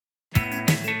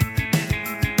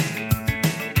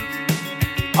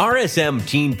RSM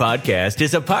Teen Podcast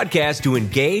is a podcast to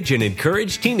engage and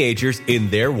encourage teenagers in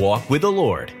their walk with the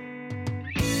Lord.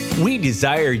 We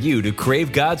desire you to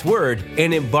crave God's Word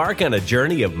and embark on a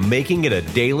journey of making it a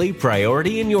daily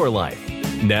priority in your life.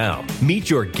 Now,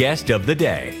 meet your guest of the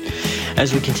day.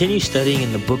 As we continue studying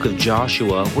in the book of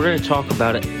Joshua, we're going to talk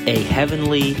about a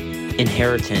heavenly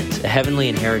inheritance,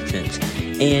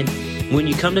 And when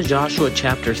you come to Joshua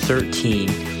chapter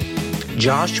 13,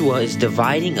 Joshua is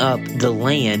dividing up the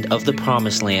land of the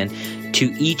promised land to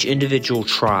each individual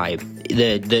tribe,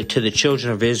 to the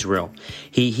children of Israel.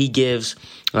 He gives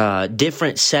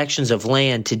different sections of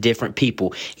land to different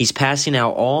people. He's passing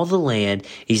out all the land.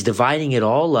 He's dividing it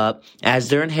all up as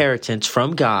their inheritance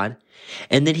from God.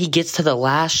 And then he gets to the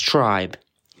last tribe.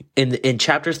 In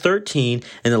chapter 13,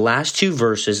 in the last two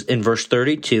verses, in verse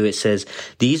 32, it says,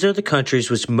 "These are the countries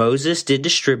which Moses did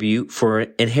distribute for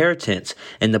inheritance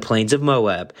in the plains of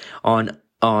Moab, on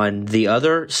the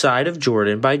other side of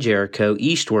Jordan by Jericho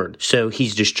eastward." So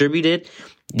he's distributed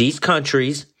these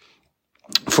countries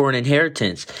for an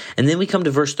inheritance. And then we come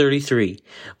to verse 33.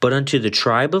 "But unto the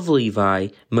tribe of Levi,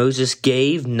 Moses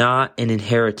gave not an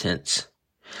inheritance.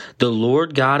 The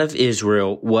Lord God of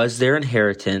Israel was their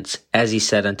inheritance, as he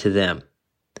said unto them."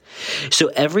 So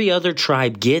every other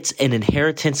tribe gets an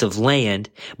inheritance of land,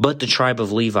 but the tribe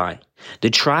of Levi. The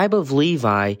tribe of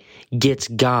Levi gets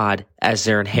God as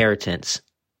their inheritance.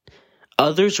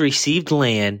 Others received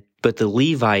land, but the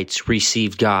Levites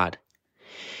received God.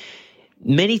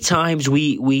 Many times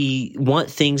we want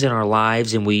things in our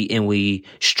lives and we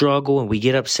struggle and we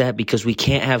get upset because we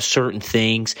can't have certain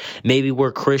things. Maybe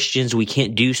we're Christians, we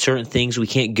can't do certain things, we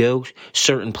can't go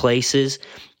certain places,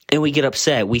 and we get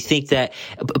upset. We think that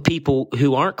people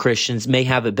who aren't Christians may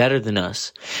have it better than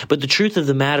us. But the truth of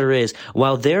the matter is,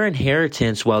 while their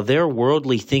inheritance, while their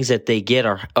worldly things that they get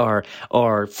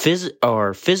are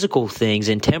physical things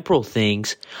and temporal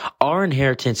things, our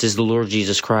inheritance is the Lord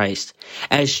Jesus Christ.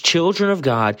 As children of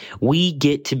God, we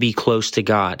get to be close to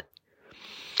God.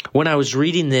 When I was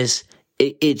reading this,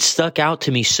 it stuck out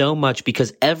to me so much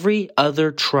because every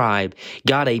other tribe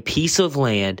got a piece of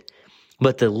land,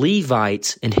 but the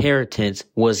Levites' inheritance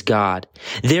was God.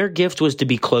 Their gift was to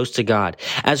be close to God.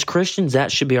 As Christians,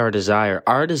 that should be our desire.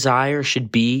 Our desire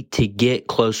should be to get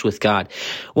close with God.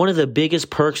 One of the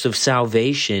biggest perks of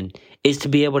salvation is to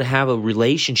be able to have a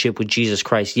relationship with Jesus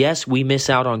Christ. Yes, we miss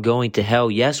out on going to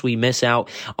hell. Yes, we miss out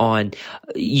on,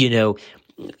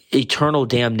 eternal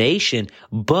damnation.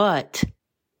 But,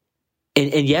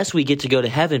 and yes, we get to go to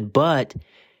heaven, but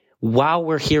while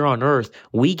we're here on earth,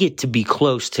 we get to be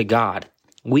close to God.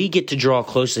 We get to draw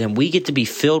close to Him. We get to be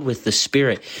filled with the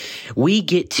Spirit. We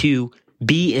get to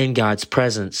be in God's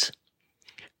presence.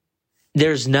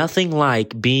 There's nothing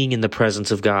like being in the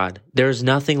presence of God. There's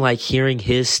nothing like hearing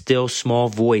His still small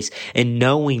voice and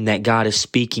knowing that God is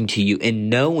speaking to you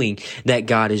and knowing that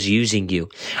God is using you.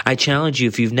 I challenge you,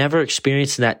 if you've never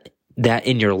experienced that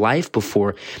in your life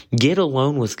before, get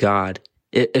alone with God.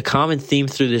 A common theme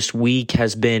through this week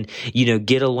has been,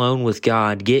 get alone with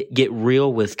God, get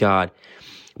real with God.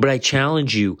 But I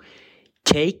challenge you,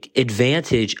 take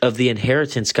advantage of the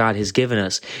inheritance God has given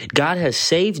us. God has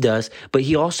saved us, but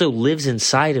He also lives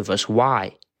inside of us.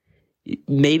 Why?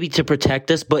 Maybe to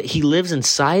protect us, but He lives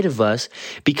inside of us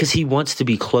because He wants to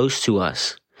be close to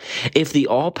us. If the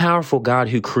all-powerful God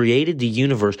who created the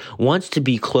universe wants to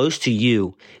be close to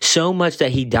you so much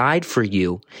that He died for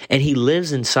you and He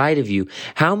lives inside of you,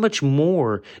 how much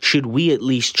more should we at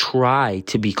least try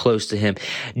to be close to Him?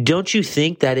 Don't you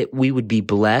think that we would be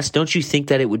blessed? Don't you think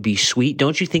that it would be sweet?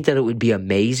 Don't you think that it would be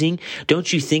amazing?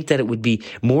 Don't you think that it would be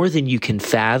more than you can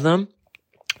fathom?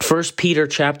 1 Peter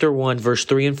chapter 1, verse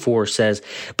 3 and 4 says,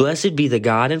 "Blessed be the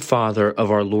God and Father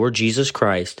of our Lord Jesus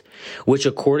Christ, which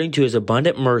according to His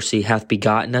abundant mercy hath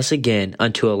begotten us again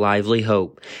unto a lively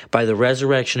hope, by the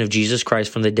resurrection of Jesus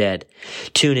Christ from the dead,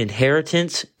 to an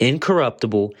inheritance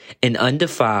incorruptible and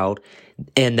undefiled,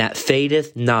 and that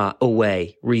fadeth not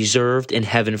away, reserved in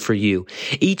heaven for you."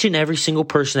 Each and every single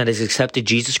person that has accepted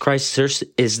Jesus Christ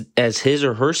as his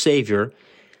or her Savior,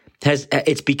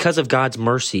 it's because of God's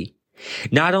mercy.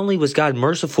 Not only was God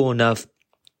merciful enough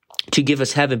to give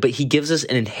us heaven, but He gives us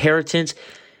an inheritance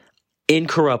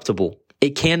incorruptible.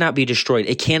 It cannot be destroyed.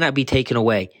 It cannot be taken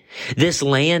away. This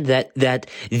land that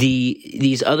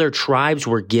these other tribes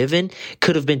were given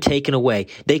could have been taken away.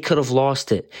 They could have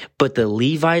lost it. But the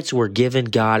Levites were given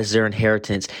God as their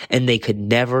inheritance, and they could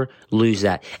never lose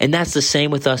that. And that's the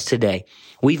same with us today.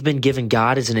 We've been given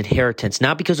God as an inheritance,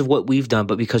 not because of what we've done,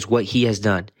 but because of what He has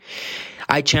done.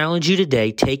 I challenge you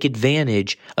today, take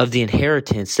advantage of the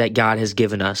inheritance that God has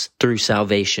given us through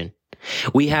salvation.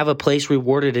 We have a place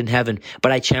rewarded in heaven,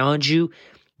 but I challenge you,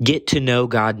 Get to know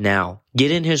God now. Get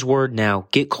in His Word now.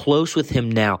 Get close with Him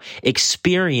now.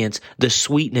 Experience the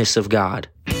sweetness of God.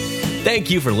 Thank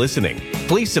you for listening.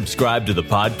 Please subscribe to the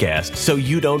podcast so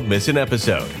you don't miss an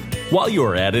episode. While you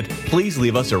are at it, please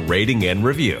leave us a rating and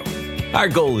review. Our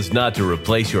goal is not to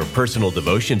replace your personal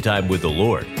devotion time with the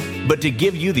Lord, but to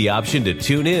give you the option to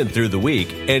tune in through the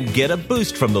week and get a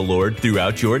boost from the Lord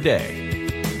throughout your day.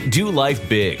 Do life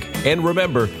big, and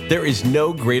remember, there is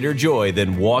no greater joy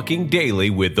than walking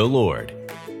daily with the Lord.